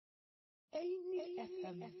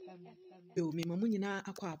Yo, me mamunyina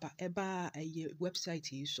akwapa eba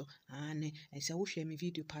website yi so ane ese wo hwe me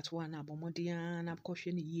video part 1 abomodia na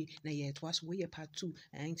kohwe ne yi na ye to aso we part 2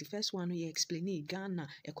 and the first one ye explain Ghana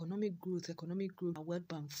economic growth World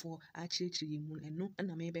Bank for actually mu eno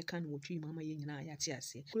na me be kan wotwi mama ye nyina ya te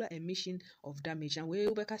ase kula emission of damage and we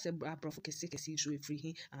be ka se abrofo kese so efri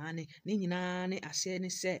hi ane ne nyina ne ase ne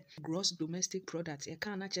se gross domestic product e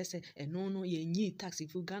kan na chese eno no ye nyi tax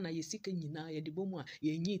fu Ghana ye sika nyina ye de bomu a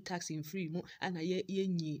ye nyi tax in free mu ana ye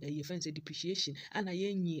nyi ye fancy depreciation ana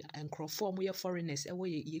ye nyi enkrofo mu ye foreigners e wo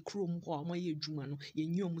ye krom ho mo ye dwuma no ye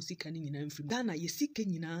nyi omu sika ne nyina mfiri Ghana ye sika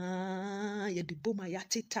nyina ye de bomu ya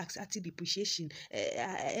tax ati depreciation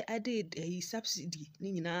ade subsidy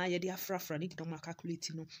ne nyina ye de afrafra ne dom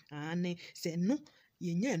calculate no ane se no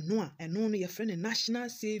yenye no a eno no ye friend national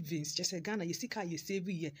savings just Ghana ye sika ye save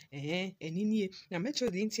ye enini na mecho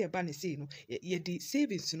de nti e ba ne say no ye de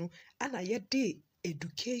savings no ana ye de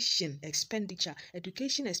education expenditure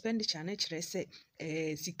na kire se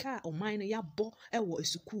sika oman no ya bo ewo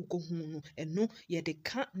esukuu ko hu no eno ye de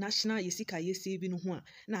ka national ye sika ye save no ho a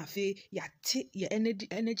na afi ya te ye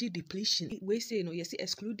energy depletion we say no ye say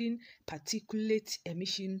excluding particulate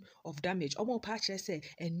emission of damage omo pa kire se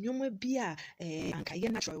enwoma bi a anka ye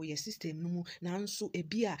natural ye system no mu nanso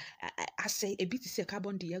ebi a ase ebi ti se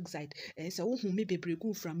carbon dioxide se wo hu me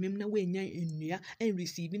bebregu from mem na we nya nnua en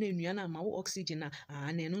receive na nnua na ma wo oxygen na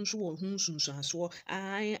no nso wo hu sunsuaso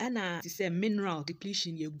ana ti se mineral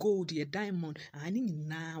depletion ye gold ye diamond ani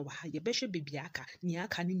nyina wa ye behwe bebi aka ni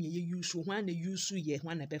aka ni ye use ho na use ye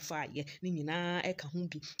ho na be fa ye ni nyina eka ho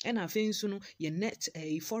bi na afi nso no ye net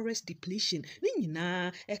forest depletion ni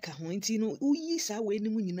nyina eka ho nti no uyi sa we ni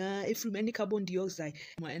mu nyina efiri any carbon dioxide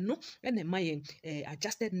ma eno na ma ye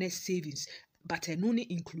adjusted net savings but no ni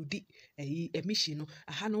include emission no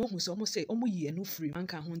aha no hu so say omo yi no free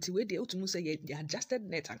anka ho nti we dey otumu say ye adjusted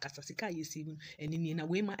net ankasa sika ye saving enini na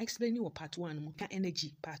we ma explain you part 1 mo ka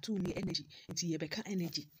energy part 2 ni energy nti ye be ka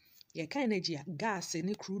energy ye ka energy a gas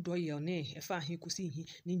ne crude oil ne efa he kusi hi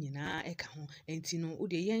ni nyina eka ho enti no wo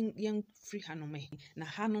de yen free hanome na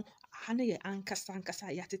ha no ye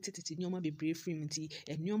ankasa ya tetetete nyoma bebre free nti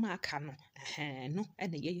enyoma aka no no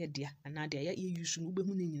ene ye dia ana de ye use no be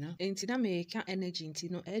hu ni nyina enti na me ka energy nti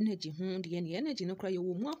no energy ho de ye energy no kra ye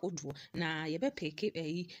wo mu akodo na ye be pick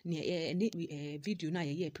ne video na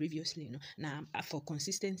ye previously no na for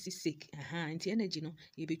consistency sake enti energy no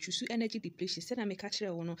ye be choose energy depletion say na me ka kire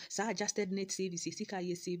wo no adjusted net savings sika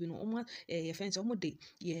ye save no omo ye fence omo de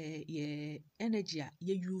ye energy a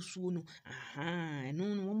ye use no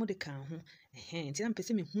no omo de kan ho nti na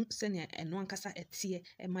mpese me hu se ne eno ankasa etie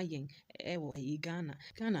ema yen ewo Ghana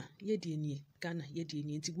ye die nie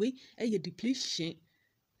nti we ye depletion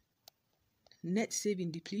net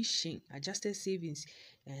saving depletion adjusted savings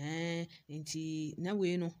nti na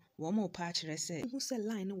we no wo mo pa kire se hu se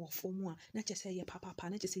line no wo form a na che se ye papa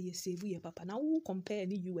na che se ye save ye papa na wo compare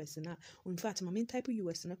ni US na in fact my main type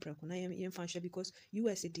US na preko na ye mfa because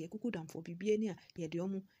US de kuku dam for bibie ni a ye de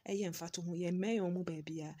omo ye mfa to ho ye me omo ba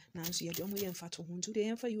bia na nso ye de omo ye mfa to ho ntu de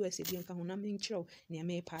ye mfa US de nka ho na me nkyerɛw ne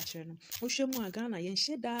me pa kire no wo hwemu a Ghana ye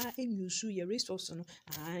nheda enyusu ye resource no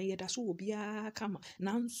ye da so obi a kama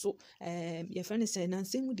na nso ye friend say na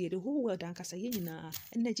nsemu de the whole world ankasa ye nyina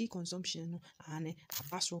energy consumption no ane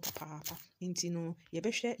abaso papa nti no ye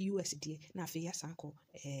behwe US de na afi ya sanko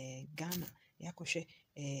Ghana ya kohwe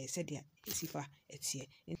sedia esifa etie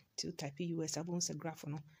to type US abon se graph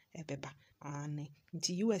no ebeba ane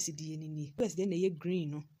nti US de ni US de na ye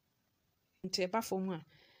green no nti eba form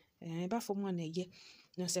a na ye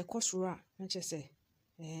no se kosoro a na che se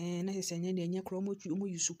na se senye na enye kro mo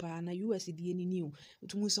yusu pa na US de ni o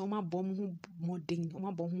tumu se o ma bom ho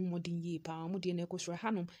modern ye pa mo de na kosoro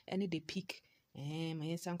hanom ene de peak my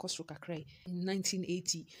yensan kosoro kakra in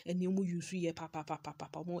 1980 ene omo yusu ye papa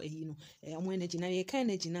mo no omo energy na ye ka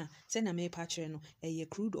energy na se na me pa kire no ye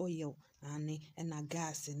crude oil ane na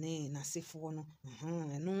gas ne na sefo no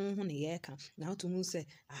no ho ne ye ka na tumu se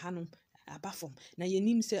ahanom abafom na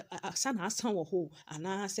yenim se sana asan wo ho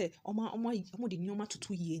ana se omo de nyoma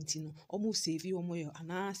tutu ye enti no omo save omo yo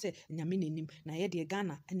ana se nyame nenim na ye de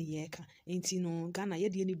Ghana ene ye ka enti no Ghana ye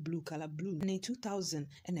de ni blue color blue na 2000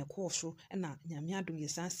 ene kwofro na nyame adom ye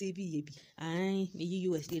san save ye bi me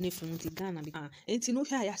US de ne from Ghana bi enti no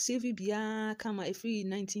hwa ya save bia kama every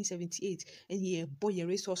 1978 ene ye boy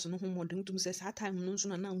resource no ho modern tum se sa time no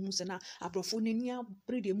nso na hu se na abrofo nani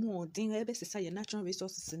abrede mu odin ebe se sa ye natural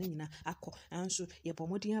resources ne nyina akọ anso ye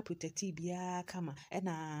bomodin protect bia kama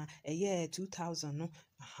na 2000 no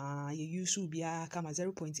ye use bia kama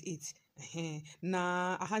 0.8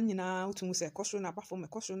 na aha nyinaa wotum sɛ ɛkɔ soro na aba fam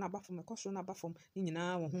ɛkɔ soro na aba fam ɛkɔ soro na aba fam ne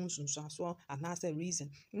nyinaa wɔ ho nsonsoasoɔ anaasɛ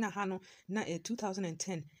reason na ha no na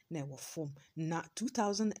 2010 na ɛwɔ fam na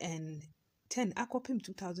 2010 akɔpem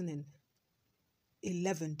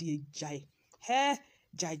 2011 deɛ gyae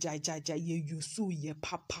jai ye yusu ye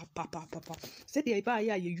papa said the iba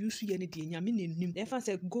ya ye yusu ye ne de nyame ne nim e fa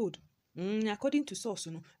say gold according to source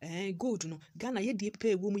no gold no Ghana ye de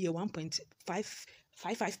pay wo mu ye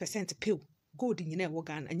 1.55% pill gold nyina wo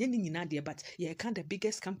Ghana anya ni nyina de but ye can the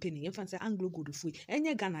biggest company in say Anglo Gold fu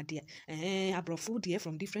enya Ghana de abrofo de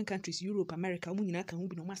from different countries Europe America mu nyina kan hu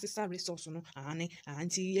bi no masesa resource no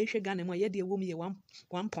anti ye hwe Ghana mu ye de wo mu ye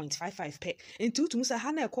 1.55 pe enti utum say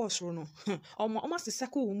ha na e course no omo sesa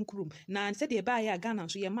ko wo mu krum na se de ba ya Ghana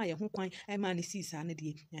so ye ma ye ho kwan e ma ne sisa ne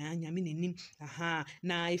de nyame nenim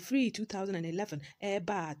na free 2011 e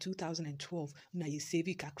ba 2012 na ye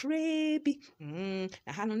save kakra bi na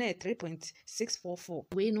ha no na 3.644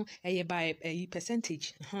 we no e by a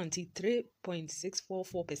percentage anti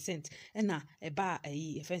 3.644% and na e ba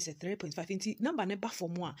e fence 3.5 inti number ne ba for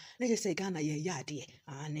mo a na say Ghana ye yade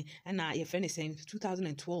and na ye fence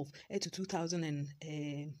 2012 to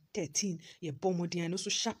 2013 ye bomodian no so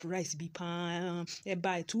sharp rise bi pa e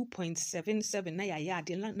by 2.77 na ya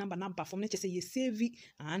yade number from na say ye save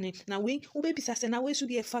and na we bisa say na we so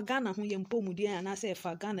de fa Ghana ho ye mpomodian na say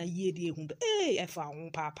fa Ghana ye de hu e fa ho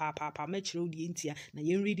pa mechiro de ntia na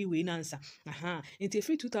ye ready we na answer into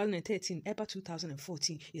free 2013 eba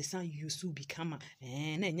 2014 ye san yusu become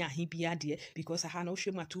na nya hi bia de because ha na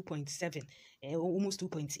hwema 2.7 almost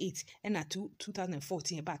 2.8 and na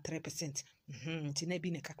 2014 about 3%. Tina bi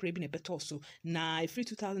ne kakra bi ne beto so na free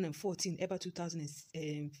 2014 eba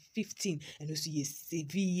 2015 and also ye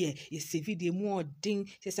save de more ding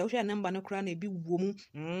say we number no kra na bi wo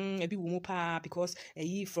mu pa because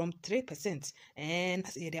from 3% and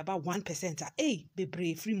say about 1%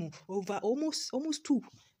 bebre free mu over almost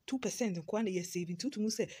 2% kwa na ye saving to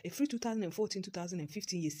say a free 2014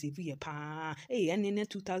 2015 ye save ye pa and in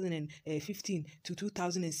 2015 to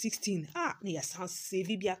 2016 na ye san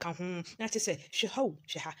save bi aka ho na say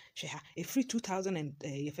hwe ha a free 2000 and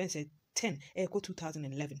ye fence 10 equal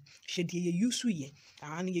 2011 she de ye use ye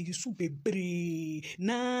ye use bebre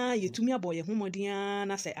na ye tumi aboy ye homodian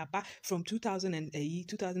na say aba from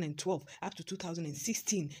 2012 up to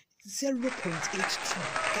 2016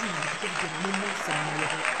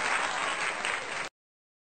 0.82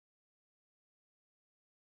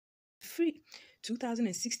 free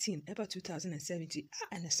 2016 about 2017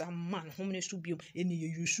 and some man home studio any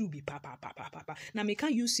you should be papa na me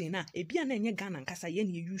can use na e bia na enye Ghana nkasa ye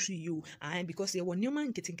na you should you because ye won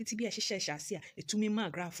man nketenkete bia hyehye ase a etumi ma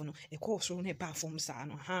graph no e course no e ba form sa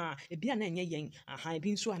no e bia na enye yen e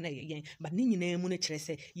bi nso na yen but ni nyina mu na kire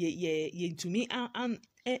se ye ntumi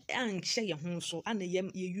an share ye ho so ana ye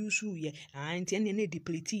use ye anti na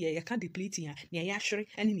deplete ye ka deplete ya na ye ahwere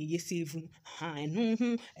ene ne ye save no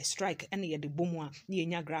ho strike ene ye de bomu a na ye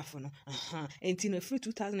nya graph no anti no free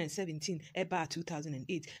 2017 eba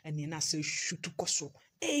 2008 ene na se shutu koso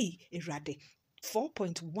erade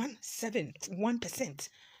 4.171%.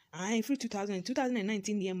 Free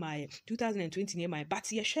 2019 near my 2020 near my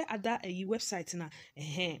but ye share other website na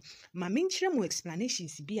ma menchire mo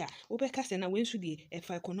explanations bia obeka se na when so the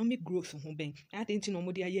economic growth ho ben I think no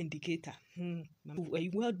mo dey indicator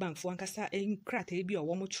World Bank for ankasa enkrata bi o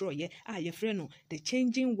wo mo tro ye ye frɛ no the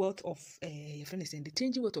changing wealth of ye frɛ no the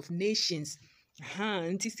changing wealth of nations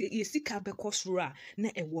nti ye sika be kosura na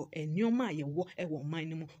ewo enyoma ye wo ewo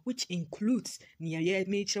man mu which includes near ye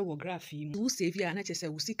nature wo graph yi mu save ya na chese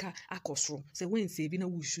wo sika akosoro se when save na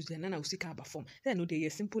wo shoot na wo sika aba form then no dey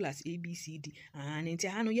simple as ABCD nti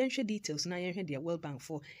no ye hwe details na ye hwe the World Bank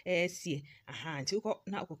for sie nti ko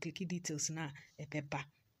na ko click details na ebeba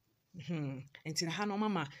and ha no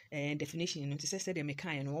mama definition no to say the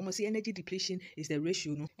mekan no almost energy depletion is the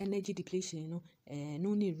ratio no energy depletion no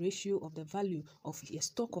no need ratio of the value of your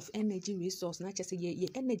stock of energy resource na say ye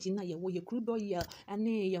energy na ye wo ye crude oil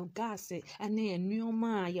ane ye gas ane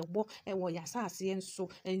nneoma ye wo e wo ya sase enso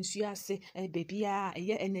ensu ase bebia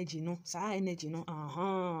ye energy no sa energy no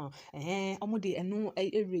omo de eno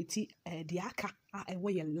rate de aka ewo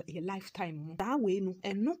ye lifetime that way no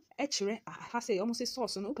eno kire ha say almost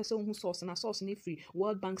source no person who source na source ni free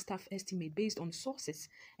World Bank staff estimate based on sources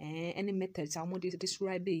any methods how mo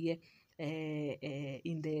describe ye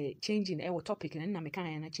in the changing topic na meka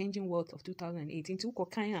na changing wealth of 2018 nti wokɔ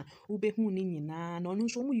kan a wobɛhu ne nyinaa na ɔno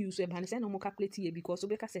nso mu use ɛba ne sɛ na ɔmo calculate yɛ because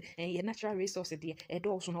wobɛka sɛ yɛ natural resource deɛ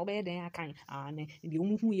ɛdɔɔso na wobɛyɛ dɛn akan ne deɛ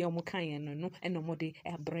ɔmo hu yɛ ɔmo kan yɛ no ɛna ɔmo de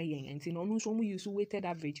ɛbrɛ yɛn nti na ɔno nso ɔmo use weighted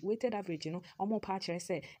average no ɔmo pa kyerɛ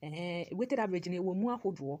sɛ weighted average no ɛwɔ mu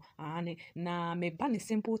ahodoɔ na meba ne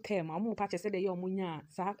simple term ɔmo pa kyerɛ sɛ deɛ ɔmo nya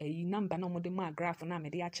saa number na ɔmo de ma graph na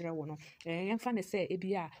mede akyerɛ wɔ no yɛmfa ne sɛ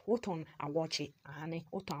ebia wotɔn awɔkye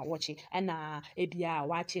wotɔn awɔkye ɛna ebia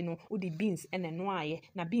wakye no wode beans ɛna noayɛ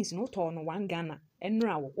na beans no wotɔn no 1 Ghana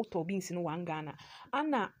ɛnora wotɔ beans no 1 Ghana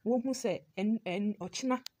ana wohu sɛ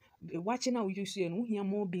ɔkyena wakye na woyɛ so no wohia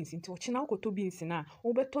more beans nti ɔkyena wokɔtɔ beans na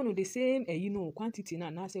wobɛtɔ no the same quantity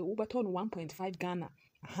na sɛ wobɛtɔ no 1.5 Ghana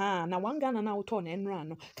na 1 Ghana na wotɔ no ɛnora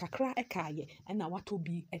no kakra ɛkaayɛ ɛna watɔ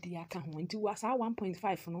bi ɛde aka ho nti saa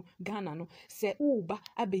 1.5 no Ghana no sɛ woba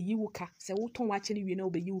abɛyi wo ka sɛ wotɔn wakye no wie na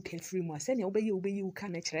wobɛyi wo ka free mu a sɛnea wobɛyi wo ka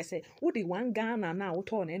no kyerɛ sɛ wode 1 Ghana na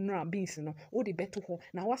wotɔ no ɛnora beans no wode bɛto hɔ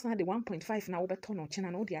na wasan de 1.5 na wobɛtɔ no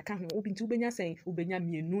ɔkyena na wode aka ho obi nti wobɛnya sɛn wobɛnya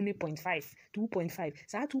 2.5 2.5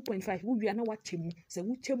 saa 2.5 wowia na wakyɛ mu sɛ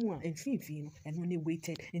wokyɛ mu a mfimfini no ɛno ne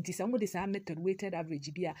weighted nti sɛ wode saa method weighted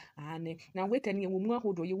average bi a na weighted no yɛwɔ mu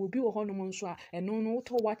ahodoɔ yɛwɔ bi wɔ hɔ nom nso a ɛno no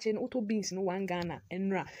wotɔ wakye no wotɔ beans no 1 Ghana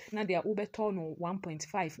ɛnora na deɛ wobɛtɔ no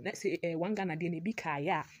 1.5 na sɛ 1 Ghana deɛ na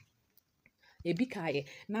ebi kaayɛ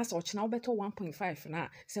na sɛ ɔkyena wobɛtɔ 1.5 na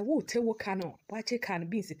sɛ wote wo ka no wakye ka no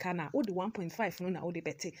beans ka no wode 1.5 no na wode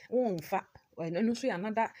bɛte wɔmfa ɛno nso yɛ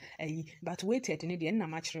another but weighted no deɛ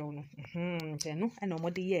nnam akyerɛw no ɛno ɛna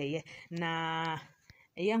ɔmode yɛɛyɛ na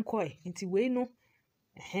ɛyɛ nkɔe nti wei no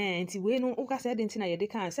woka sɛ ɛde nti na yɛde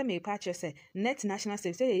kan sɛ mepa kyerɛ sɛ net national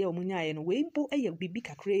service sɛ yɛyɛ ɔmo nyaeɛ no wei mpo ɛyɛ bibi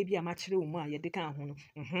kakraa bi a makyerɛ wo mu a yɛde kan ho no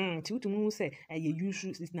nti wotum hu sɛ yɛ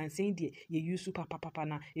yusu nansɛn deɛ yɛ yusu papapapa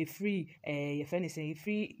na ɛfiri yɛfɛ ne sɛ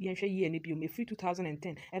ɛfiri yɛnhwɛ yie no biom ɛfiri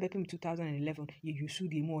 2010 ɛbɛpem 2011 yɛ yusu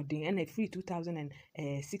deɛ mu ɔden ɛna ɛfiri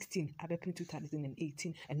 2016 abɛpem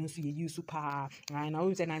 2018 ɛno nso yɛ yusu paa na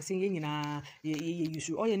wohu sɛ nansɛn yɛ nyinaa yɛ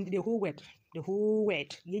yusu ɔyɛ the whole word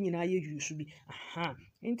yɛ nyinaa yɛ yusu bi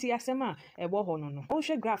nti asɛm a ɛbɔ hɔ no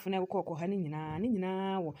wohwɛ graph na ɛkɔkɔ ha ne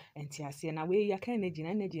nyinaa wɔ nti aseɛ na wei yɛka na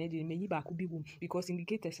gyina meyi baako bi wom because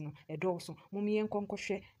indicators no ɛdɔɔso mom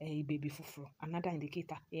yɛnkɔhwɛ baby foforɔ another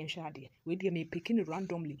indicator yɛnhwɛ adeɛ wei deɛ mepeki no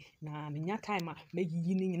randomly na menya time a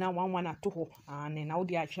mɛyiyi no nyinaa one ato hɔ na wode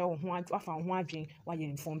ahwɛ wo ho afa wo ho adwen wayɛ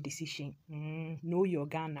informed decision know your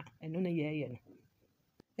Ghana ɛno na yɛyɛ no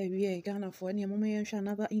ɛwie Ghana for any mama yɛnhwɛ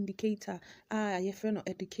another indicator yɛfrɛ no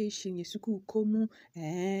education yɛ sukuu kɔmu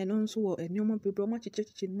no nso wɔ nneɛma bebree ɔmo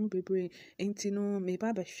akyekyɛ mu bebree nti no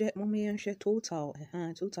meba bɛhwɛ mama yɛnhwɛ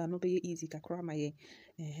total no bɛyɛ easy kakra ma yɛn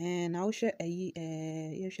na wohwɛ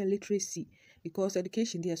yɛhwɛ literacy because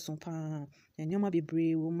education deɛ so paa nneɛma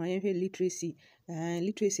bebree wɔ ma yɛhwɛ literacy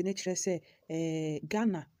no kyerɛ sɛ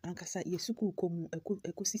Ghana ankasa yɛ sukuu kɔmu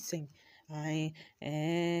ɛkɔsi sɛn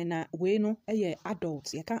na wei no ɛyɛ adult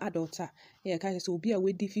yɛka adult a yɛka sɛ obi a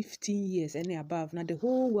wadi 15 years and above na the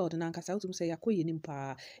whole world na ankasa wotum sɛ yɛakɔ yɛnim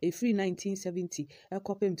paa ɛfiri 1970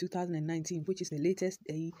 ɛkɔpem 2019 which is the latest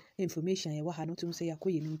information yɛwɔ ha no wotum sɛ yɛakɔ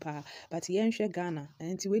yɛnim paa but yɛnhwɛ Ghana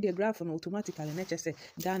nti wei deɛ graph no automatically na kyerɛ sɛ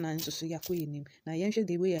Ghana nso so yɛakɔ yɛnim na yɛnhwɛ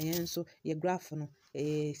the way a yɛn nso yɛ graph no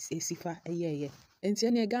ɛsifa ɛyɛɛyɛ nti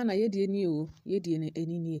ɛne Ghana yɛdeɛ ni yɛdeɛ no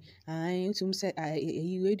ɛni nie wotum sɛ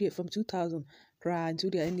yɛdeɛ from 2000 koraa nti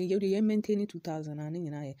wode yɛn maintain 2000 ne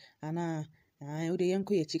nyinaa yɛ anaa wode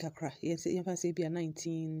yɛnkɔ yɛkyi kakra yɛmfa sɛ bia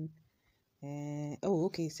 19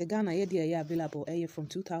 okay sɛ Ghana yɛdeɛ ɛyɛ available ɛyɛ from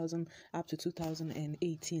 2000 up to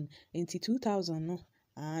 2018 nti 2000 no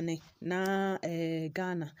na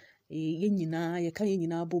Ghana yɛn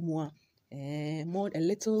nyinaa bɔ mu a a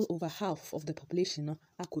little over half of the population no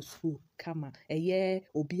akɔ school kama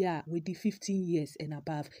obi a wadi 15 years and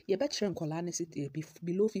above yɛbɛkyerɛ nkɔlaa ne sɛ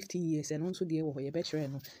below 15 years ɛno nso deɛ wɔ hɔ yɛbɛkyerɛ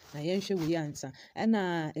no na yɛnhwɛ wei ansa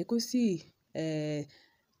ɛna ɛkɔsi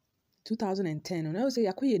 2010 no na sɛ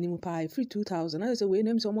yɛakɔ yɛnim paa free 2000 na sɛ wei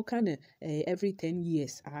nam sɛ ɔmo ka no every 10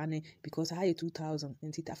 years because ha yɛ 2000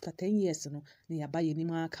 nti after 10 years no na yɛaba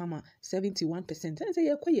yɛnim kama 71% ɛna sɛ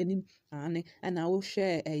yɛkɔ yɛnim ɛna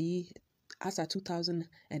wohwɛ asa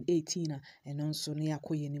 2018 a ɛno nso ne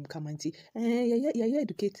yɛakɔ yɛnim kama nti yɛyɛ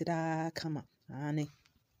educated kama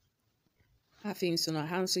afei nso no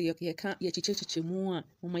ha nso yɛka yɛkyekyɛ mu a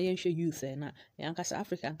moma yɛnhwɛ youth na ankasa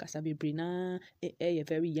Africa ankasa bebree na ɛyɛ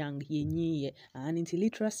very young yɛnyiiɛ nti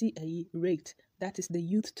literacy rate that is the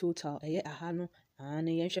youth total ɛyɛ aha no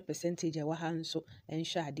ne yɛnhwɛ percentage ɛwɔ ha nso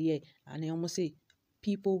ɛnhwɛ adeɛ ɔmo sɛ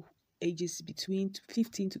people ages between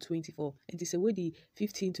 15 to 24. Nti sɛ wodi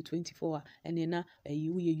 15 to 24 and then na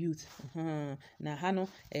woyɛ youth. Na ha no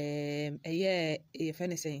ɛyɛ yɛfrɛ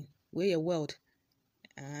no sɛn woyɛ world.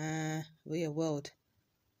 Woyɛ world.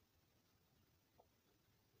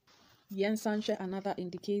 Yɛnsan hwɛ another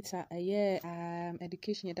indicator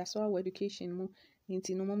education. Yɛda so awɔ education mu.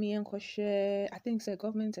 Nti no mom yɛnkɔhwɛ I think sɛ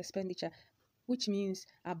government expenditure, which means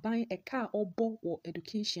aban ɛka a ɔbɔ wɔ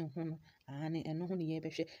education ho no. Ne ɛno ho ne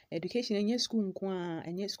yɛbɛhwɛ. Education ɛnyɛ school nko a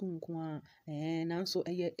nanso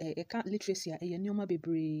ɛka literacy a ɛyɛ nneɛma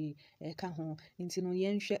bebree ɛka ho. Nti no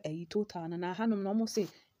yɛnhwɛ total no na hanom na ɔmo say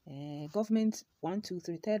government 1 2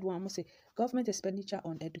 3 third one must say government expenditure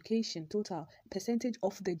on education total percentage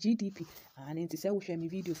of the GDP. And nti sɛ wohwɛ me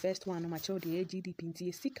video first one no ma kyerɛ the GDP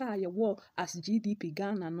nti sika a yɛwɔ as GDP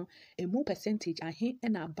Ghana no emu percentage ahe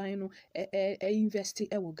na aban no invest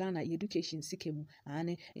ɛwɔ Ghana education sika mu.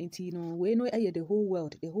 And nti no we no ɛyɛ the whole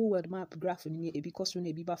world map graph no ebi kɔ so na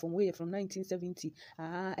ebi ba from 1970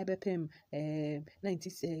 ɛbɛpem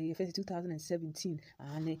 2017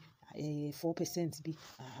 and 4% bi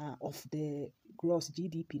of the gross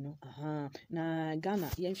GDP no. Na Ghana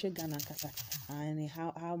yɛnhwɛ Ghana kasa and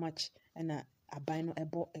how much na aban no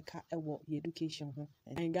ɛbɔ ɛka ɛwɔ education ho.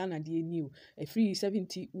 And Ghana deɛ new free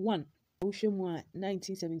 71 wohwɛ mu a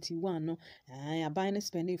 1971 no aban no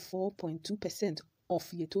spending 4.2%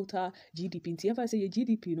 of your total GDP. Nti yɛmfa sɛ yɛ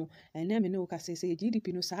GDP no ɛnɛ me ne wo ka sɛ yɛ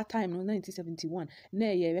GDP no saa time no 1971 na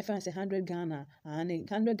ɛyɛ yɛmfa sɛ 100 Ghana and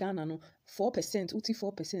 100 Ghana no 4% uti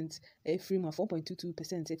 4% free mu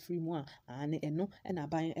 4.22% free mu and ɛno ɛna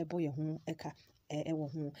aban ɛbɔ yɛ ho ɛka ɛwɔ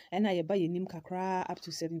ho ɛna yɛba yɛnim kakra up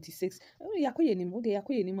to 76 yɛakɔ yɛnim wode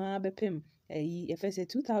yɛakɔ yɛnim bɛpem yɛfɛ sɛ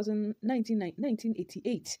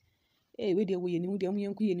 1988 we deɛ wɔ yɛnim wode ɔmo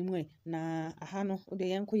yɛnkɔ yɛnim na aha no wode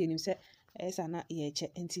yɛnkɔ yɛnim sɛ ɛsa na yɛkyɛ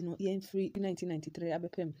nti no yɛmfiri 1993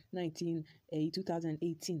 abɛpem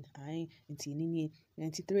 2018 nti nie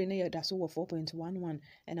 93 na yɛda so wɔ 4.11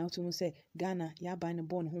 ɛna wotum sɛ Ghana yɛaban no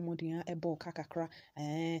bɔɔ ne ho mmɔden ɛbɔɔ kakra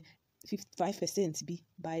 5% bi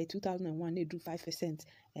by 2001 na ɛduru 5%.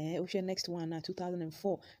 Wohwɛ next one na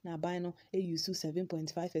 2004 na aban no use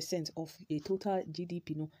 7.5% of a total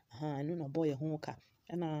GDP no no na ɔbɔ yɛ ho ka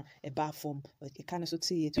ɛna ɛba fam ɛka no so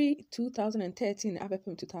te 2013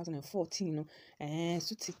 abɛpem 2014 no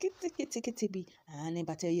so te kete bi ne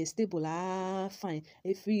but ɛyɛ stable fine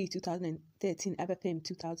free 2013 abɛpem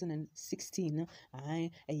 2016 no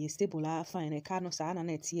ɛyɛ stable fine ɛka no saa na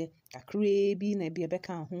ɛteɛ kakra bi na ebi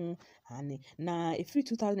ɛbɛka ho na free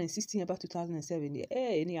 2016 about 2007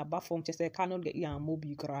 ne aba fam kyɛ sɛ ɛka no yɛ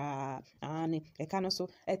amobi koraa ne ɛka no so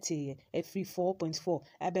ɛte free 4.4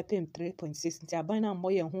 abɛpem 3.6 nti aban na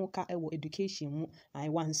mmɔ yɛn ho ka ɛwɔ education mu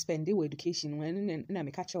one spend wɔ education mu na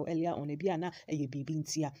meka kyerɛw earlier on ebi na ɛyɛ biribi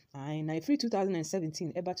ntia na free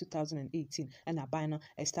 2017 ɛba 2018 ɛna aban no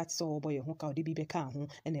start sɛ ɔbɔ yɛn ho ka ɔde bi bɛka ho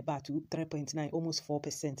ɛna ɛba to 3.9 almost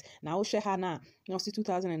 4%. na wohwɛ ha na ɔsi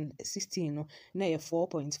 2016 no na ɛyɛ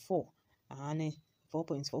 4.4 ne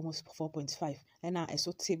 4.4 almost 4.5 ɛna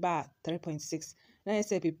ɛso te ba 3.6 na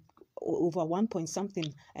ɛsɛ over 1 point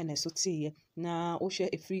something ɛna ɛso te na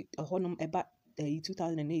wohwɛ free hɔnom ɛba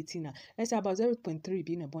 2018 na ɛsɛ about 0.3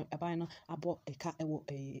 bi na aban no abɔ ɛka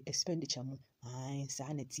ɛwɔ expenditure mu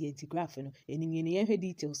saa na tie nti graph no ɛnim yɛhwɛ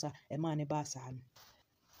details a ɛma ne ba saa no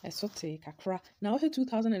ɛso te kakra na wohwɛ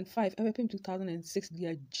 2005 ɛbɛpem 2006 deɛ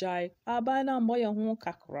agyae aban no mmɔ yɛn ho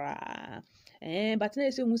kakra but na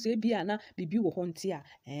ɛsɛ hu sɛ bia na bibi wɔ hɔ nti a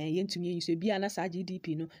yɛntumi yɛnyi so bia na saa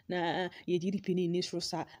GDP no na yɛ GDP no nni soro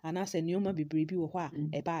sa anaasɛ nneɛma bebree bi wɔ hɔ a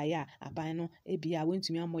ɛbaeɛ a aban no bia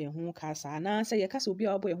wɔntumi ammɔ yɛn ho ka saa na sɛ yɛka sɛ obi a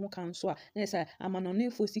wɔbɔ yɛn ho ka nso a na ɛsɛ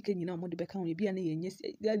amanɔnefoɔ sika nyinaa wɔde bɛka ho bia na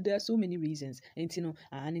yɛnyɛ there are so many reasons nti no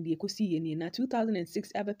ne deɛ ɛkɔsi yɛ nie na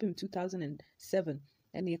 2006 abɛpem 2007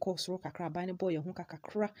 ɛna yɛkɔ soro kakra aban no bɔ yɛn ho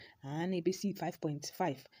kakra na ɛbɛsi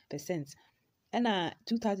 5.5%. ɛna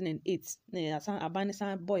 2008 na aban no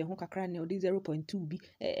san bɔ yɛn ho kakra na ɔde 0.2 bi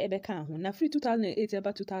ɛbɛka ho na free 2008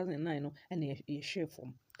 ɛba 2009 no ɛna yɛhwɛ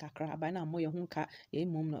fam kakra aban na mmɔ yɛn ho ka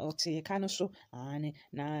mmom na ɔte yɛka no so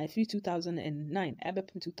na free 2009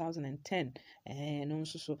 ɛbɛpem 2010 no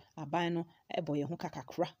nso so aban no ɛbɔ yɛn ho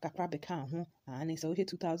kakra bɛka ho ne sɛ wohwɛ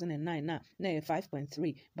 2009 na ɛyɛ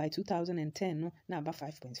 5.3 by 2010 no na aba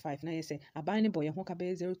 5.5 na yɛ sɛ aban no bɔ yɛn ho ka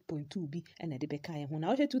bɛyɛ 0.2 bi ɛna ɛde bɛka yɛn ho na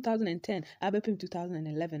wohwɛ 2010 abɛpem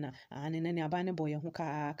 2011 ne aban no bɔ yɛn ho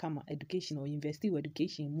kama education or invest wɔ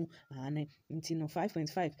education mu nti no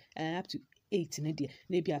 5.5 up to 8 ne deɛ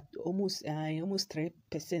na bi almost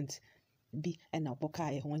 3% bi ɛna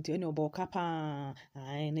ɔbɔkaeɛ ho nti ɛna ɔbɔka paa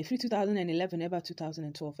na ɛfiri 2011 ɛba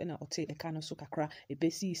 2012 ɛna ɔte ɛka no so kakra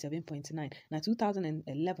ɛbɛsi 7.9 na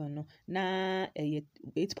 2011 no na ɛyɛ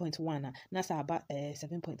 8.1 a na sɛ aba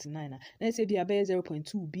 7.9 a na ɛsɛ bi abɛyɛ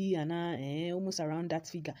 0.2 bi anaa almost around that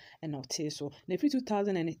figure ɛna ɔte so na ɛfiri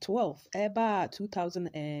 2012 ɛba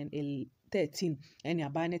 2013 ɛne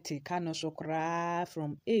aba ne te ka no so koraa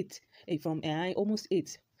from almost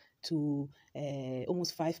 8 to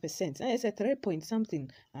almost 5%. Na it's a 3 point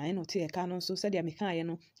something. I know te ka no so said ya mekae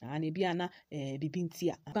no na bia na bibi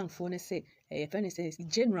ntia. Bank for ne say friend says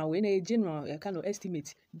general we na general kind of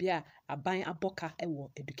estimate bia aban aboka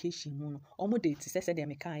ewo education mu no. Omo de te said ya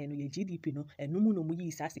mekae no ye GDP no enum no mu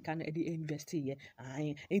yi sa sika no e invest ye.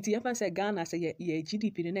 Enti ya say Ghana say ye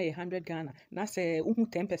GDP no na ye 100 Ghana. Na say uhu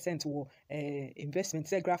 10% wo investment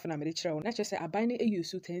say graph na me de kire wo. Na say aban no e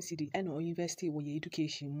use 10 cedi e no invest wo ye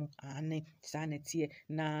education mu. Sanity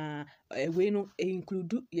na we no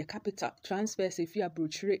include your capital transfers if you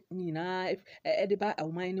abrochire nyina ediba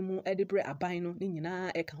awman no mu edibre aban no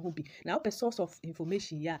nyina e ka ho bi na op source of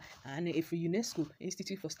information ya and if UNESCO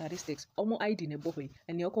Institute for Statistics omo ID ne bohwe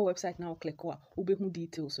and your website now click o obehu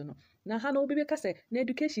details no na ha no obi beka say na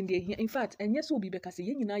education de in fact enye so obi beka say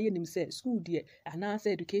nyina ye nim say school de ana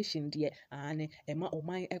say education de and ema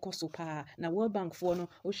oman ekoso pa na World Bank for no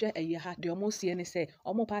o hwe eye ha de omo sie ne say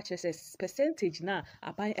omo pa che percentage na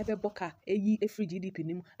aban ebeboka eyi efri GDP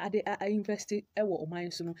nim ade invest ewo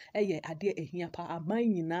oman so no eye ade ehia pa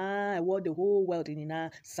aban nyina ewo the whole world nyina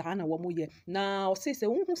saa na wo mo ye na o se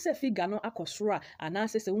unhu se figure no akosoro ana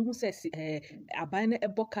se unhu se aban na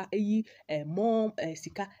eboka eyi more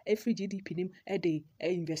sika efri GDP nim ede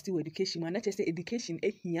invest in education na che se education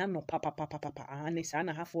ehia no papa ane saa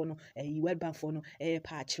na hafo no World Bank for no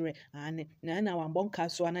pa kire ane na wambonka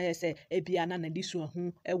so ana ye se ebia na disu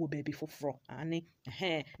ahu ewo baby foforo ane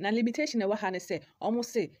na limitation e wa ha ne se omo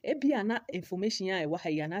se ebia na information ya e wa ha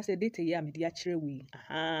ya na se data ya me dia kire wi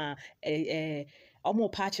omo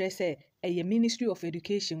pa kire se a Ministry of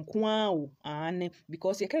Education kwao ane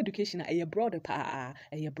because your education a broad pa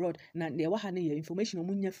a broad na ne wa ha ne information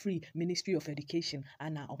omunya free Ministry of Education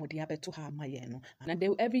ana omo de abeto ha maye no na they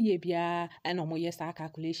every year bia ana omo yes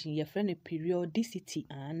calculation your friend periodicity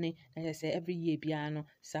ane na say every year bia no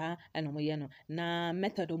sa ana omo ye no na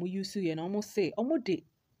method omo use ye no omo say omo de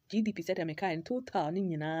GDP set ameka in total ni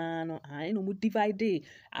nyina no ai no mu divide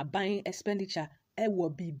aban expenditure ewo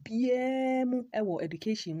bibie mu ewo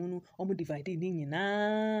education mu no omo divide ni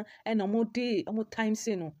nyina and omo times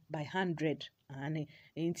no by 100 ane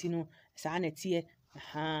enti no sa na tie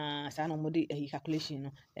sa no mode calculation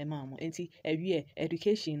no mo enti ewie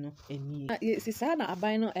education no eni si sa na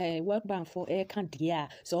aban no World Bank for can dia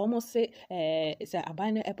so almost say say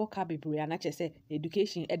aban no epoka bebre na che say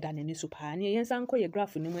education eda ne so pa ne yensa nko ye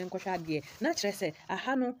graph ni mu enkohwa de na kire say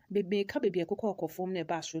aha no bebe ka bebe ekokọ form na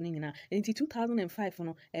ba so ni nyina enti 2005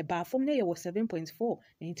 no ba form na ye was 7.4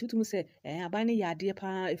 enti tutum say aban no ya de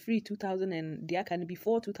pa free 2000 and dia can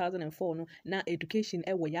before 2004 no na education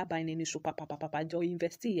ewo ya aban ni so papa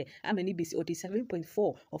invest here amani bisi or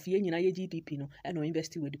 7.4 of ye nyina ye GDP no and no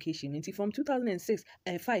invest in education nti from 2006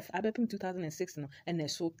 5 abepim 2006 no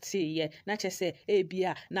and so say ye na che say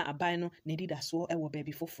bia na aban no ne dida so e wo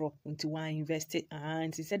baby foforo nti wa invest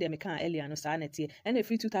nti said me kan earlier no sa na tie and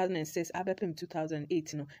free 2006 abepim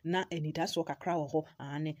 2008 no na enida so kakra wo ho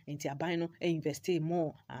ane nti aban no invest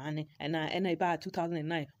more ane and ba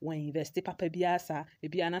 2009 when invest papa bia sa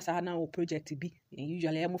bia na sa na project bi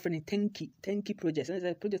usually am friend tenki project and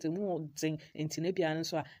the project more thing enti na bia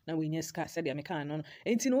so na we nya ska said me kan no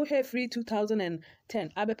enti no he free 2010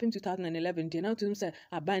 abepim 2011 dey now to say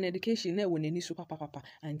aban education na won ani so papa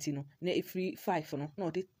anti no na free 5 no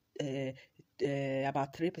no dey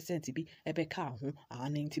about 3% bi ebeka ho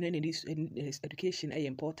and education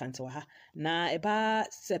important wa ha na eba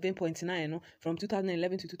 7.9 no from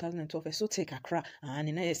 2011 to 2012 so take akra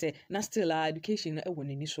and na say na still education e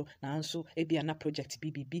woni so na nso ebia na project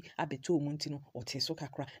BBB abeto mu ntino ote so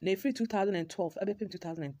kakra na free 2012 abepim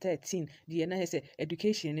 2013 die na say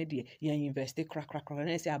education ne die ya invest kra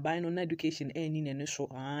na say aban no na education eni ne so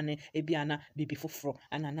ane ebia na bibi foforo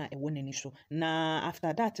anana e woni so na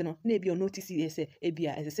after that no na ebia notice say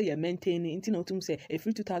ebia as I say you maintain into no tum say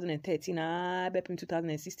free 2013 bepim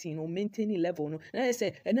 2016 no maintaining level no na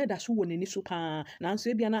say another so won ni so pa na so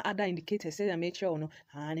ebia na other indicators say make sure no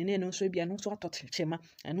ne no so ebia no so atotchema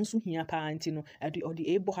eno so hia pa anti no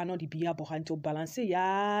odi ebo ha no di bia bo ha nto balance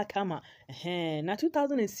ya kama na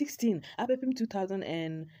 2016 bepim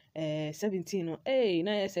 2017 no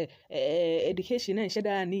na say education na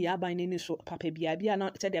sheda ni ya ban ni so papa bia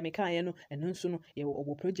na say dem kan ye no eno so no ye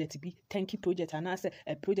obo project bi thank you project anaasɛ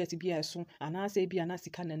a project bi a ɛso anaasɛ bi ana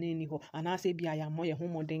sika na n'ani hɔ anaasɛ bi a yɛammɔ yɛn ho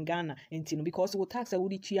mmɔden Ghana nti no because wo tax a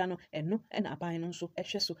wode tua no ɛno ɛna aban no nso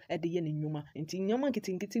ɛhwɛ so ɛde yɛ ne nnwuma nti nneɛma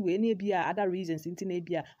nketenkete wei ne bi a other reasons nti na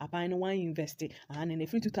bi a aban no wan invest and in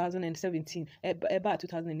free 2017 ɛba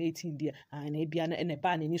 2018 deɛ na bi na ɛna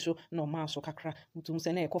ba n'ani so na ɔma so kakra mutum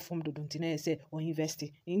sɛ na ɛkɔ fam dodo nti na ɛsɛ ɔ invest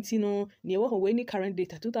nti no ne ɛwɔ hɔ wei ne current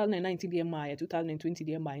data 2019 deɛ ma 2020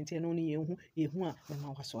 deɛ ma nti no ne yɛhu a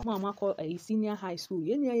mɛma wa so ma akɔ senior high school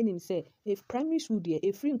yɛn nyinaa yɛnim sɛ if primary school deɛ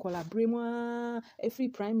ɛfiri nkɔlabrɛ mu a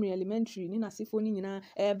ɛfiri primary elementary ne nasefo ne nyinaa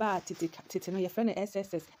ɛba tete no yɛfrɛ no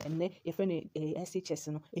SSS ɛnɛ yɛfrɛ no SHS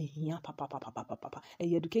no ɛhia papapapapapa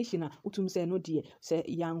ɛyɛ education a wotum sɛ no deɛ sɛ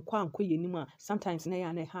yɛankɔ yɛnim a sometimes na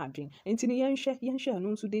yɛa na ɛha adwen nti no yɛnhwɛ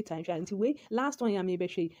ɛno nso data nhwɛ nti wei last one yɛ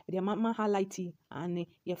mebɛhwɛ yi deɛ ma highlight ane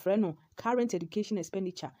yɛfrɛ no current education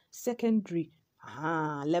expenditure secondary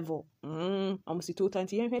level almost total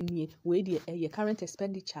nti yɛnhwɛ nie wei deɛ ɛyɛ current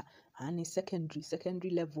expenditure ane secondary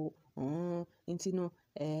level nti no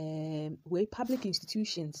wei public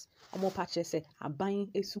institutions ɔmo pa kyerɛ sɛ aban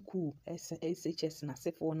school SHS na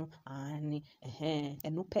sefoɔ no ane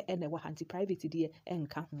ɛno pɛ ɛna ɛwɔ ha nti private deɛ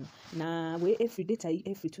ɛnka ho na wei every data yi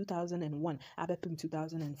every 2001 abɛpem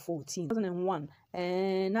 2014 2001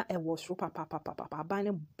 na ɛwɔ soro papapapapa aban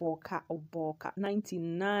no bɔɔka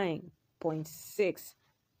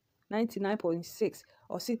 99.6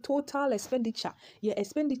 or say total expenditure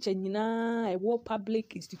expenditure nyinaa ɛwɔ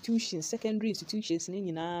public institutions secondary institutions ne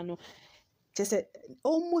nyinaa no just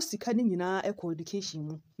almost sika ne nyinaa ɛkɔ education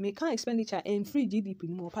mu meka expenditure and free GDP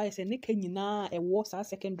no pa say ne ka nyinaa ɛwɔ saa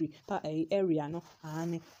secondary pa area no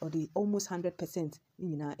ane or the almost 100% ne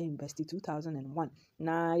nyinaa invest 2001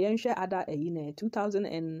 na yɛnhwɛ ada na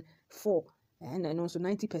 2004 and also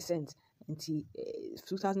 90% nti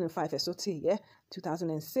 2005 so te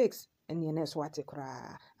 2006 and the next what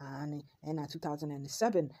and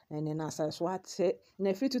 2007 and then as what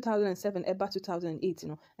na free 2007 about 2008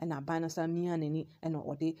 and a binance and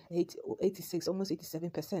or the 86 almost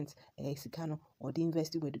 87% sikano or the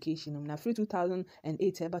invested education na free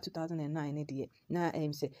 2008 about 2009 na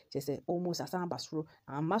say just almost as ambassador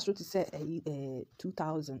and master to say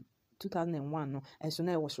 2001 no and so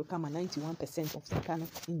now it was kama 91% of sikano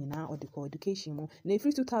in or the education mo na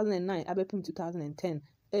free 2009 abepim 2010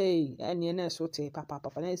 and you know so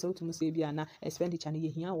papa na so to say bi na expenditure na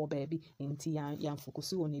yehia wo baabi nti yan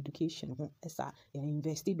focus on education ho esa yan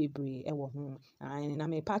invest bebre e wo ho na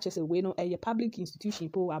me purchase we no public institution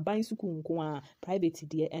po aban school nko a private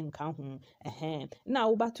de enka ho na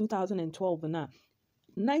over 2012 na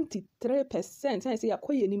 93%. I say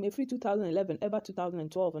akoye ni every 2011 ever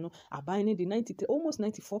 2012 no aban ni the 93 almost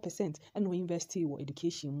 94% and we invest in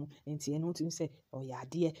education mu enti eno to say oh ya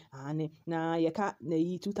de ane na yeka na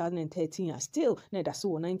yi 2013 still na da so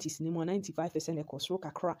 90s ni mo 95% e kosro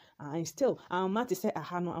kakra and still amate say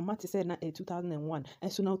aha no amate say na 2001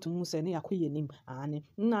 and so now to mu say na akoye nim ane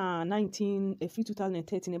na 19 every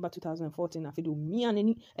 2013 ever 2014 na fedo mi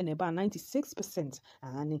anani and about 96%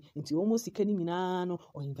 ane enti almost ikani nyina no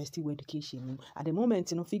or investing in education. At the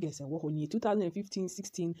moment, figures are 2015,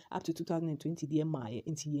 16 up to 2020. Dear my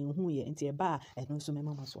into who ye into a bar and also my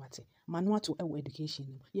mama swati. Manual to our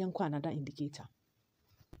education. Young another indicator.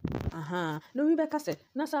 No Rebecca said,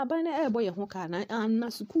 Nasa Bana boy hoka na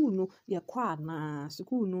school no ye kwa na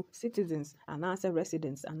school no citizens and answer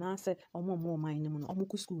residents and answer more mine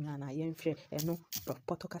omuku school na yen share no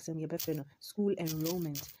potokasem ye befeno school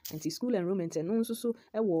enrollment and school enrollment and no so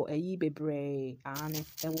ewo yi bebre ane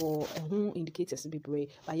ewo ho indicators bebre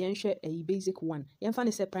ba yen share basic one yen fa ne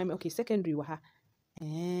say primary okay secondary wa ha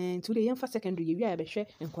and today yen fa secondary we be hwe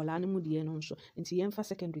enkola no mu de no nso nti yen fa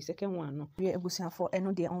secondary second one no we ebusia for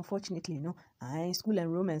eno de unfortunately no school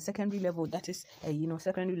enrollment secondary level that is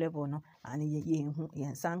secondary level no and ye hu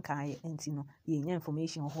yen sanka nti no ye nya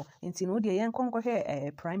information ho nti no de yen konko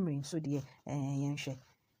hwe primary so de yen hwe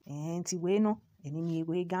nti we no enini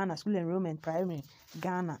we Ghana school enrollment primary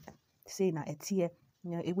Ghana say na etie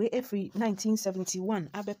we every 1971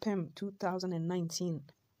 abepem 2019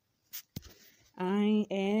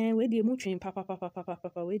 we dey mu twin papa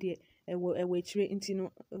we dey we tire nti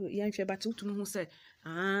no yanhwe but utum hu say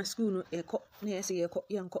school no ekọ na yesi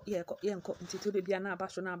yenko nti to be bia na aba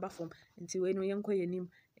so na aba fom nti we no yenko yenim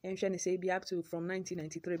enhwe ne say be up to from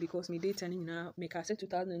 1993 because me data ni na make say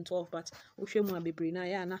 2012 but wo hwe mu abebre na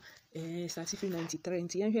ya na certificate 93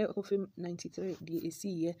 nti yenhwe ofem 93 the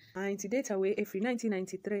esi ye nti data we every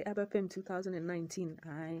 1993 abapem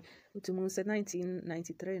 2019 utum say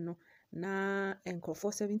 1993 no na enko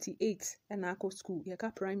 478 na akọ school ye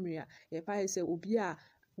ka primary ye pa say obi a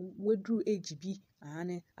wedru age bi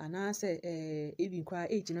ane anaasɛ even kwa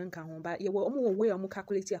age no nka ho ba yɛwɔ ɔmo wɔ way ɔmo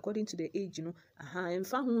calculate according to the age no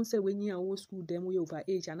ɛmfa ho sɛ w'enyi a wɔ school dɛm yɛ over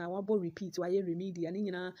age anaa wabɔ repeat wayɛ remedial ne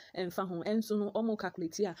nyinaa ɛmfa ho ɛnso no ɔmo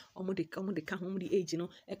calculate a ɔmo de ka ho ɔmo de age no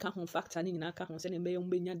ɛka ho factor ne nyinaa ka ho sɛ ne mbɛyɛ ɔmo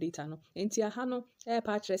bɛnya data no nti aha no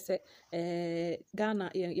ɛpa akyerɛ sɛ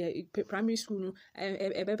Ghana primary school no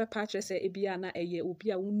ɛbɛpa akyerɛ sɛ ebia na ɛyɛ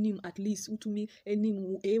obi a wonim at least wotumi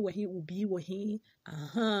enim A wɔ he wo B wɔ he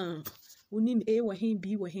wonim A wɔ he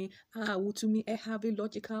B wɔ he wotumi have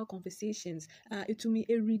logical conversations etumi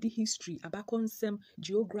read history abakɔnsɛm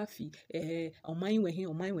geography ɔman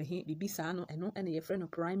wɔ he bibi saa no ɛno ɛna yɛfrɛ no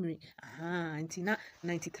primary nti na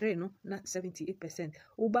 93 no na 78%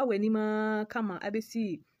 woba w'anim kama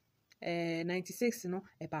abɛsi 96 no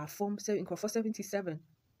ɛba form nkurɔfoɔ 77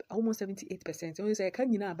 almost 78%. So say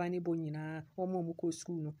can nyina aba ne bo nyina omo mu kɔ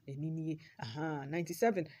school no eninie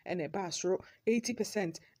 97 and a basro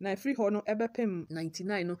 80%. Na free ho no ebepem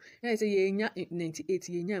 99 no. Na say yenya 98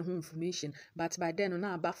 yenya ho information but by then no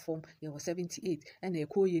na aba form ye was 78 and e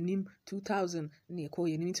kɔ yenim 2000 na e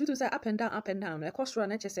kɔ yenim 2000 up and down e kɔ soro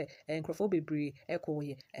na che say enkrofo bebre e kɔ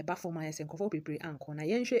ye eba form aye say enkrofo bebre anko na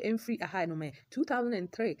yenhwe emfree aha no me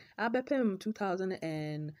 2003 abepem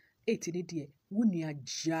 2008 ni die wunia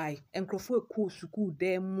jai enkrofo ko school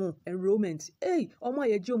dem enrollment omo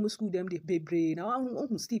ye je omo school dem de bebre na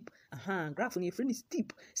ohun steep graph ni free ni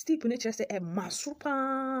steep ni chere say e maso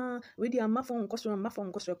pa we di amafo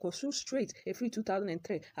nkoso ko so straight e free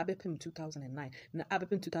 2003 abepem 2009 na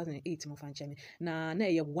abepem 2008 mo fan chemi na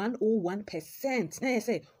ye 101% na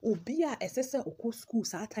say obi a esese okọ school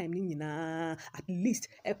sa time ni nyina at least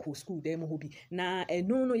e ko school dem ho bi na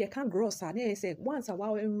no ye can gross na ye say once a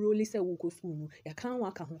wow enroll say wo ko school ya kan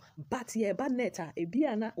waka ho but ye ba net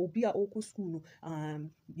ebia na obi a okɔ school no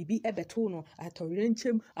bibi ebeto no atorire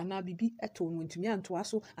nchem ana bibi eto no ntumi antoa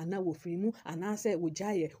so ana wo free mu ana se wo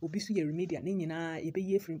gyaye obi so ye remedial ne nyina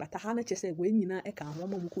ebeye free but ha na kyese we nyina e kan ho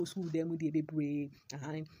ma mu kɔ school dem de bebre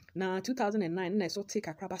na 2009 na so take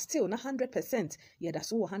akraba still na 100% ye da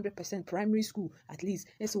so 100% primary school at least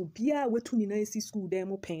so bia wetu nyina si school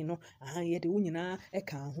dem pen no ye de wo nyina e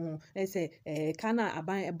kan ho say kana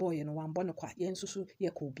aban e boy no wan no kwa ye nso so ye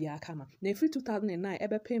ko bia kama na free 2009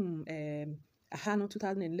 ebepem no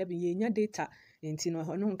 2011 ye nya data nti no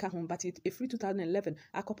no nka ho but free 2011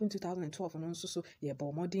 akopin 2012 no nso so ye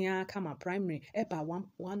bo modern kama primary eba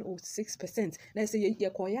 106% na say ye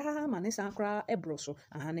koya ma ne sankra ebro so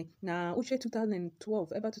na uche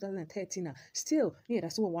 2012 eba 2013 na still ye da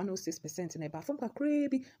so 106% na eba from kakra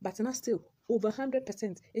bi but na still over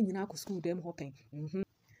 100% enyina ko school dem hopping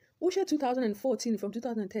Usha 2014 from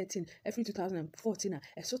 2013 every 2014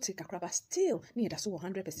 so take akraba still near that's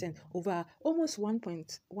 100% over almost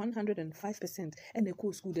 1.105% and the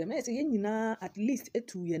cool school them say nyina at least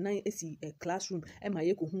 2 year 9 esi classroom e ma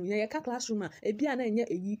ye ko hu ye ka classroom e bia na nya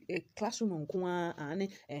e classroom nko ane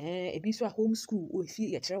e bi so home school o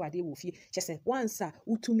fie ye kire wade wo fie chese once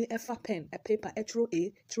utumi efa pen a paper etro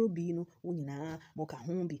A tro B no wo nyina mo ka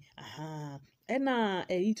ho bi Ena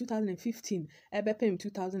 2015 ebepem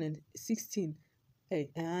 2016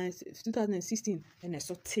 2016 and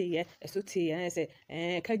so te say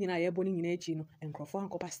ka nyina ye boni nyina echi no enkrofo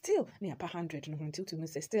ankopa still na pa 100 no until to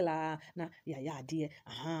say still na ya de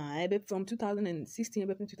ebe from 2016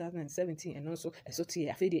 ebe 2017 and also so te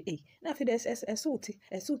afede na afede so te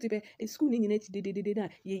be school ni nyina echi de na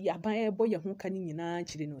ye aban e boy ho ka ni nyina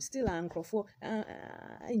chire no still enkrofo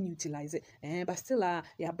utilize it but still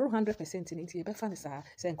ya bro 100% ni ye be fa sa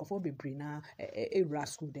say enkrofo bebre na ewra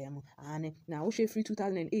school dem na wo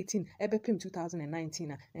 2018 ebepem 2019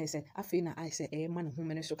 na say afi na I say man ho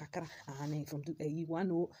mene so kakra from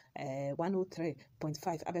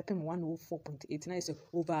 103.5 abepem 104.8 na say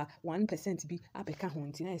over 1% bi abeka ho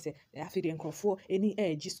nti na say afi de nkrofo any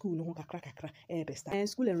age school no ho kakra best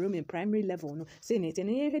school enrollment primary level no say ne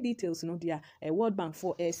details no dia World Bank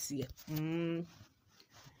for SC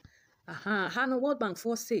no World Bank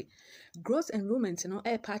for say gross enrollment no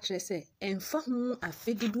patch say emfa ho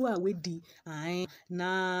afedudu a wedi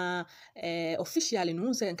na officially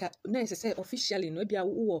no say na say officially no bia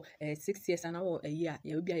wo 6 years and wo a year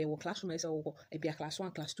ya bia ye wo classroom say wo bia class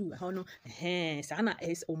 1 class 2 how no sa na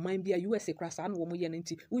o man bia USA class na wo mo ye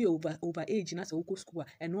nti wo over age na say wo go school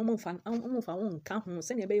and no mo fa won ka ho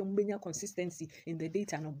say na be mo benya consistency in the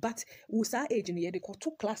data no but wo sa age no ye de ko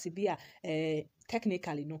to class bia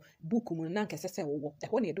technically no book mu na nkese se wo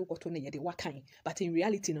ehɔ na yɛde wokɔto no yɛde wakan, but in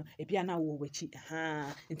reality no ebia na wo wachi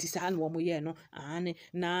nti saa no ɔmo yɛ no ane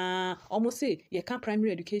na ɔmo say yɛka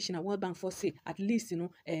primary education a World Bank for say at least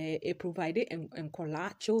it provide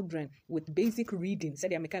nkɔlaa children with basic reading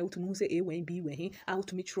said America wotumi say a when b when he how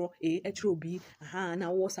to metro a etro b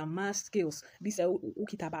na wo some math skills bisa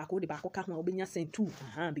ukita baako de baako ka ho obenya send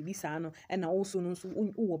 2 bibi saa no and also no so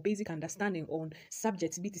basic understanding on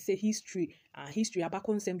subjects be to say history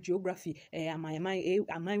abako nsɛm geography am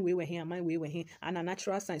I we here and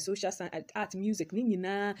natural science social science art music ni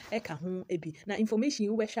nyinaa ɛka ho ebi na information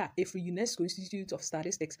you hwɛ a every UNESCO Institute of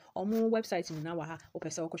Statistics ɔmo website nyinaa wɔ ha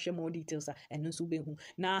opɛsɛ ɔkɔhwɛ more details a ɛno nso behu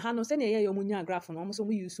na ha no sɛ ne yɛ ɔmo nya graph no ɔmo so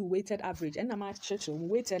use weighted average ɛna ma kyerɛkyerɛ ɔmo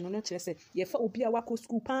weighted no kyerɛ sɛ yɛfa obi a wakɔ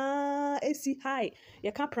school paa esi high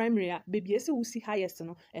yɛka primary a baby esi wo si highest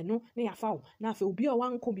no ɛno ne yafa wo na afɛ obi a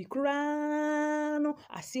wankɔ bi koraa no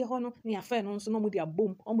asie hɔ no ne yafa no nso no ɔmo de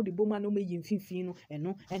abom ɔmo de bom a no meyi mfimfini no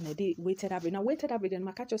ɛno ɛna de weighted average na weighted average no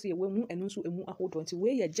maka kyerɛ sɛ yɛwɔ mu ɛno nso emu ahodoɔ nti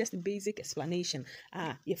wei yɛ just basic explanation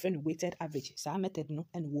yɛfɛ no weighted average saa method no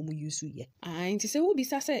ɛna wɔn mu use yɛ nti sɛ wo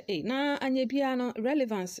bisa sɛ na anya bia no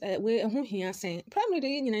relevance we ho hia sɛn primary de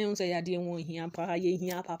yɛ nyinaa yɛn sɛ yɛadeɛ wɔn hia pa yɛ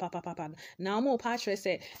hia pa na ɔmo pa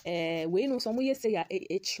kyerɛ sɛ we no so ɔmo yɛ sɛ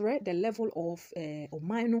ɛkyerɛ the level of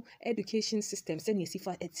ɔman no education system sɛ ne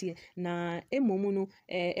sifa ɛteɛ na emom no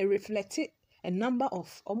reflect a number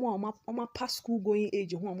of oma past school going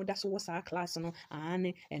age who omo da so was our class no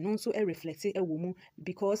and also reflect e wo mu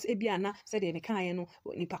because e bia na said e kan no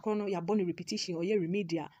nipa kro no ya born repetition or ye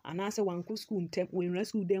remedial and answer one school ntem we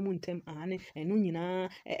school dem ntem and eno nyina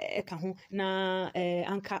e ka ho na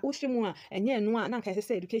anka wo hwemu a enye no a na anka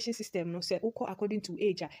say education system no say ukọ according to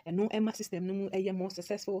age eno ema system no mu eye more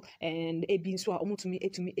successful and e bi nso a omo tumi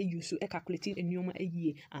etumi use e calculate enuma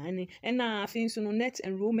eyie and na afin so no net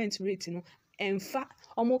enrollment rate no emfa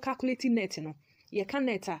omo calculate net no ye ka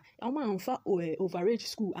net a omo amfa overage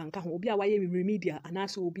school anka ho obi a waye remedial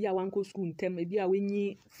anaso obi a wanko school ntem ebi a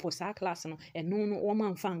wenyi for sa class no eno no omo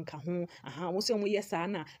amfa anka ho wo se omo yesa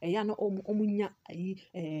na eya no omo nya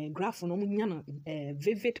graph no omo nya no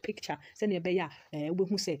vivid picture se na ebe ya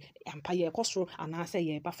obehu se ampa ye kosoro anase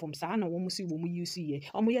ye perform sa na omo si omo use ye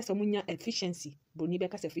omo yesa omo nya efficiency broni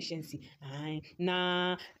beka efficiency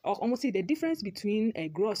na omo see the difference between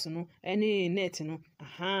gross no any net no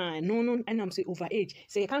no and I'm say over age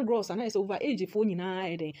say you can gross and I say over age for nyina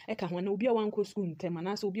e ka ho na obi a wanko school ntem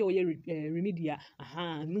na so obi a oye remedial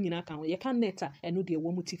no nyina ka ho you can net e no de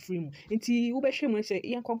wo muti free mu nti wo be hwe mu say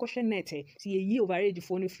yen konkɔhwe net see ye over age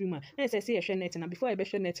for no free mu na say ye hwe net na before e be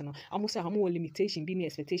hwe net no omo say omo limitation bi na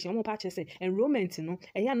expectation omo pa che say enrollment no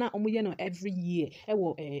e ya na omo ye no every year e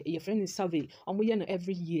wo your friend survey omo ye no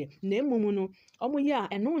every year na emum no omo ye a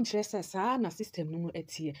eno nkyerɛ saa na system no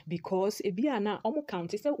etie because e bia na omo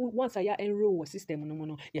count say once ya enroll system no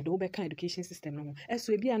no ye do be kan education system no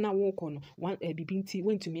eso e bia na wo kɔ no one bibinti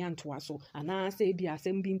wentumi antoa so ana say bia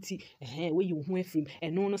asem binti we yi wo ho afrim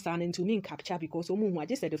eno no saa na ntumi capture because omo hu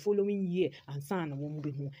age say the following year ansa na wo mo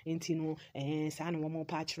be hu enti no saa na wo mo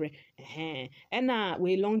pa kyerɛ ɛna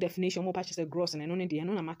we long definition mo pa kyerɛ gross na eno ne de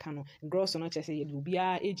eno na maka no gross no kyerɛ say ye do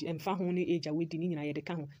bia age emfa ho ne age a we di ni nyina ye de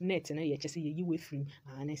ka ho net na ye kyerɛ say ye yi we afrim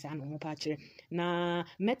ana saa na mo pa kyerɛ na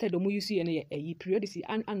method omo use ye no ye periodicity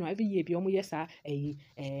annual every year bi omo yes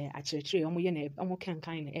akyerɛkyerɛ omo ye na omo kan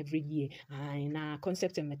na every year na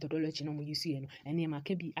concept and methodology no omo use ye no ene ma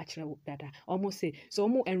ka bi akyerɛ dada omo say so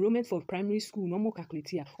omo enrollment for primary school no omo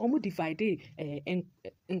calculate ya omo divide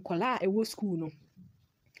nkola a ewo school no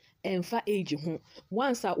emfa age ho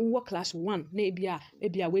once a wo class 1 na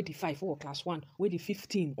ebia we di 5 wo class 1 we di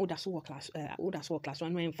 15 o da so wo class 1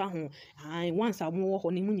 no emfa ho once a mo wo ho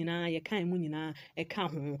ne mu nyina ye kan mu nyina e ka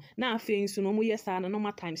ho na afei nso no mo yesa na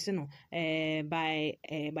normal times no by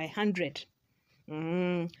 100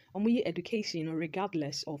 omo ye education no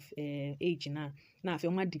regardless of age na afei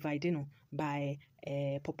omo divide no by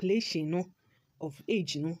population no of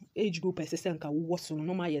age no age group person ka wo so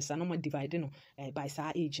no ma yes no ma divide no by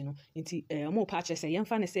sa age no nti mo pa che say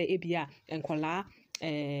yemfa ne say ebia enkola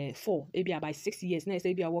 4 ebia by 6 years na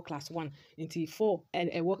say ebia wo class 1 nti 4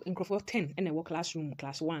 and work incrofo 10 and work classroom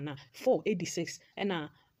class 1 na 4 86 and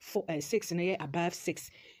 6 na ye above 6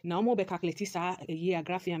 na omo be calculate sa year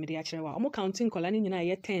graph ya me de akere wa omo counting kola ni nyina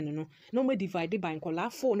ye 10 no na omo divide by kola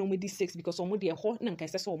 4 na omo di 6 because omo de ho na nka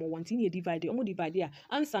se omo want ni divide omo divide ya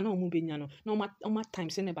answer na omo benya no na omo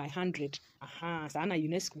times ne by 100 sa na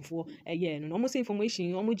UNESCO for ye no omo say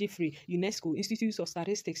information omo give free UNESCO Institute of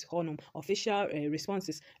Statistics honum official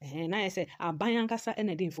responses na ye say aban ankasa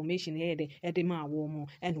na de information ye de ma wo mo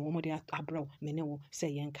e no omo de abro me ne wo say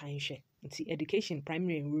ye nkan hwe nti education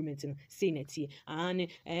primary enrollment no say na tie and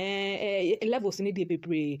levels ni dey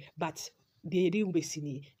bebree but they do be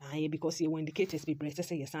seen because you indicators be breast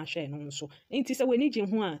say yes and share no so nti say we ni gye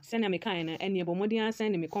ho a send me kan na ene bo modern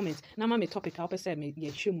send me comment na ma me topic a opese me ye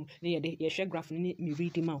hwemu na ye share graph ni me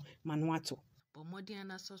read ma no ato bo modern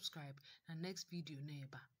na subscribe na next video na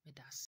eba me das